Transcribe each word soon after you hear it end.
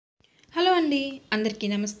Hello అండి, అందరికీ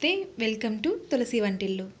నమస్తే. వెల్కమ్ టు తులసి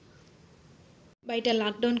వంటిల్లు. బయట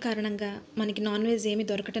లాక్డౌన్ కారణంగా మనకి నాన్ వెజ్ ఏమీ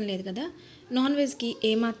దొరకటం లేదు కదా. నాన్ వెజ్కి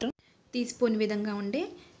ఏమాత్రం తీసిపోని విధంగా ఉండే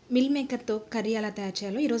మిల్ మేకర్తో కర్రీ ఎలా తయారు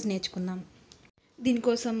చేయాలో ఈరోజు నేర్చుకుందాం.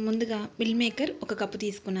 దీనికోసం ముందుగా మిల్ మేకర్ ఒక కప్పు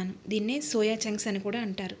తీసుకున్నాను. దీన్నే సోయా చంక్స్ అని కూడా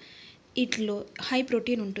అంటారు. వీటిలో హై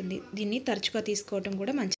ప్రోటీన్ ఉంటుంది. దీన్ని తరచుగా తీసుకోవడం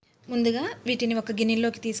కూడా మంచిది. ముందుగా వీటిని ఒక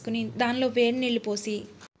గిన్నెలోకి తీసుకుని దానిలో వేడి నీళ్ళు పోసి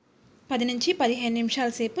 10 నుంచి 15 నిమిషాల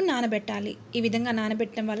సేపు నానబెట్టాలి. ఈ విధంగా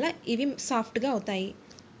నానబెట్టడం వల్ల ఇవి సాఫ్ట్గా అవుతాయి.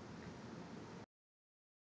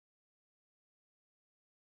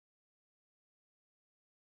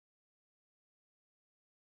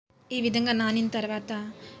 ఈ విధంగా నానిన తర్వాత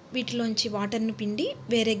వీటిలోంచి వాటర్ను పిండి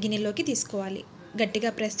వేరే గిన్నెలోకి తీసుకోవాలి.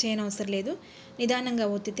 గట్టిగా ప్రెస్ చేయని అవసరం లేదు. నిదానంగా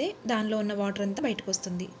ఒత్తితే దానిలో ఉన్న వాటర్ అంతా బయటకు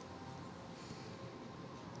వస్తుంది.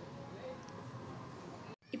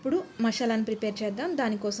 ఇప్పుడు మసాలాను ప్రిపేర్ చేద్దాం.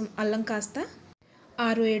 దానికోసం అల్లం కాస్త,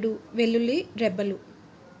 6-7 వెల్లుల్లి రెబ్బలు,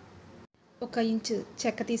 1 ఇంచు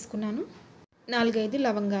చెక్క తీసుకున్నాను, 4-5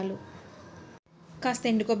 లవంగాలు, కాస్త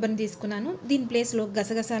ఎండు కొబ్బరిని తీసుకున్నాను. దీని ప్లేస్లో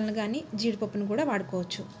గసగసాలను కానీ జీడిపప్పును కూడా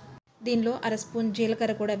వాడుకోవచ్చు. దీనిలో 1/2 స్పూన్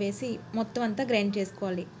జీలకర్ర కూడా వేసి మొత్తం అంతా గ్రైండ్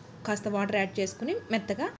చేసుకోవాలి. కాస్త వాటర్ యాడ్ చేసుకుని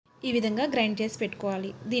మెత్తగా ఈ విధంగా గ్రైండ్ చేసి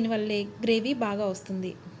పెట్టుకోవాలి. దీనివల్లే గ్రేవీ బాగా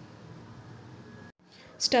వస్తుంది.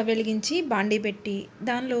 స్టవ్ వెలిగించి బాండీ పెట్టి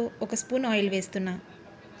దానిలో 1 స్పూన్ ఆయిల్ వేస్తున్నా.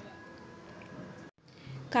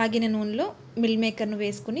 కాగిన నూనెలో మిల్ మేకర్ను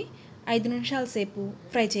వేసుకుని 5 నిమిషాల సేపు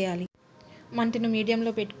ఫ్రై చేయాలి. మంటను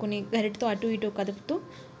మీడియంలో పెట్టుకుని గరిటతో అటు ఇటు కదుపుతూ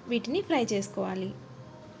వీటిని ఫ్రై చేసుకోవాలి.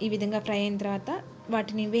 ఈ విధంగా ఫ్రై అయిన తర్వాత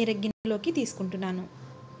వాటిని వేరే గిన్నెలోకి తీసుకుంటున్నాను.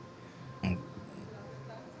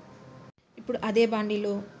 ఇప్పుడు అదే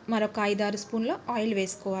బాండీలో మరొక 5-6 స్పూన్ల ఆయిల్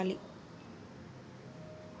వేసుకోవాలి.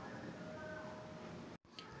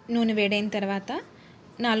 నూనె వేడైన తర్వాత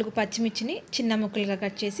 4 పచ్చిమిర్చిని చిన్న ముక్కలుగా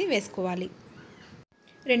కట్ చేసి వేసుకోవాలి.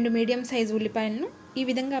 2 మీడియం సైజు ఉల్లిపాయలను ఈ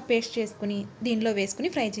విధంగా పేస్ట్ చేసుకుని దీనిలో వేసుకుని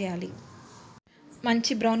ఫ్రై చేయాలి.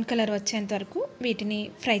 మంచి బ్రౌన్ కలర్ వచ్చేంత వరకు వీటిని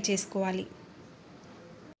ఫ్రై చేసుకోవాలి.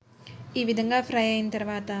 ఈ విధంగా ఫ్రై అయిన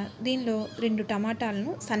తర్వాత దీనిలో 2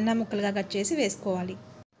 టమాటాలను సన్న ముక్కలుగా కట్ చేసి వేసుకోవాలి.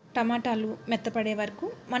 టమాటాలు మెత్తపడే వరకు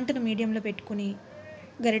మంటను మీడియంలో పెట్టుకుని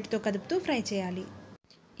గరిటతో కదుపుతూ ఫ్రై చేయాలి.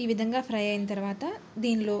 ఈ విధంగా ఫ్రై అయిన తర్వాత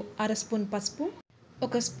దీనిలో 1/2 స్పూన్ పసుపు,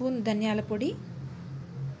 1 స్పూన్ ధనియాల పొడి,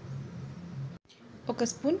 1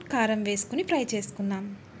 స్పూన్ కారం వేసుకుని ఫ్రై చేసుకుందాం.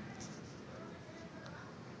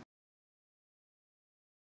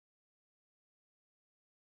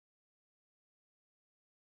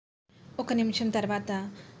 ఒక నిమిషం తర్వాత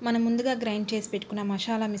మనం ముందుగా గ్రైండ్ చేసి పెట్టుకున్న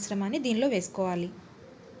మసాలా మిశ్రమాన్ని దీనిలో వేసుకోవాలి.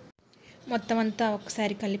 మొత్తం అంతా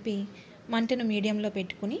ఒకసారి కలిపి మంటను మీడియంలో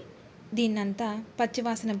పెట్టుకుని దీన్నంతా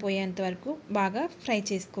పచ్చివాసన పోయేంత వరకు బాగా ఫ్రై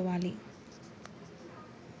చేసుకోవాలి.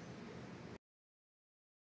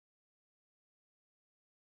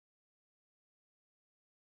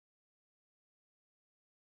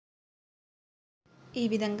 ఈ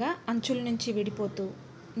విధంగా అంచుల నుంచి విడిపోతూ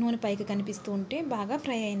నూనె పైకి కనిపిస్తూ ఉంటే బాగా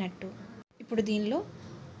ఫ్రై అయినట్టు. ఇప్పుడు దీనిలో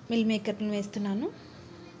మిల్ మేకర్ను వేస్తున్నాను.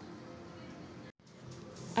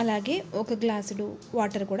 అలాగే 1 గ్లాసుడు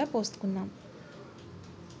వాటర్ కూడా పోసుకుందాం.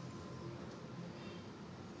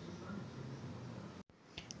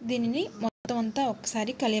 దీనిని మొత్తం అంతా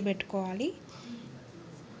ఒకసారి కలియబెట్టుకోవాలి.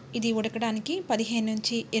 ఇది ఉడకడానికి 15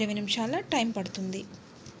 నుంచి 20 నిమిషాల టైం పడుతుంది.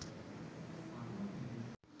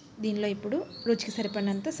 దీనిలో ఇప్పుడు రుచికి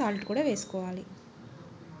సరిపడినంత సాల్ట్ కూడా వేసుకోవాలి.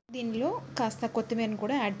 దీనిలో కాస్త కొత్తిమీరను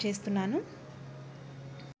కూడా యాడ్ చేస్తున్నాను.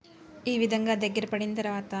 ఈ విధంగా దగ్గర పడిన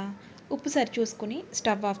తర్వాత ఉప్పు సరి చూసుకుని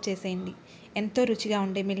స్టవ్ ఆఫ్ చేసేయండి. ఎంతో రుచిగా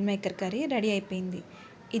ఉండే మిల్ మేకర్ కర్రీ రెడీ అయిపోయింది.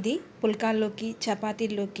 ఇది పుల్కాల్లోకి,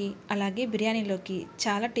 చపాతీల్లోకి, అలాగే బిర్యానీలోకి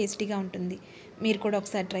చాలా టేస్టీగా ఉంటుంది. మీరు కూడా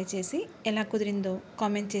ఒకసారి ట్రై చేసి ఎలా కుదిరిందో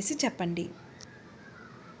కామెంట్ చేసి చెప్పండి.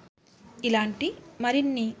 ఇలాంటి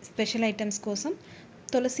మరిన్ని స్పెషల్ ఐటమ్స్ కోసం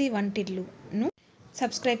తులసి వంటిల్లును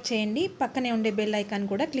సబ్స్క్రైబ్ చేయండి. పక్కనే ఉండే బెల్ ఐకాన్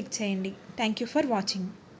కూడా క్లిక్ చేయండి. Thank you for watching.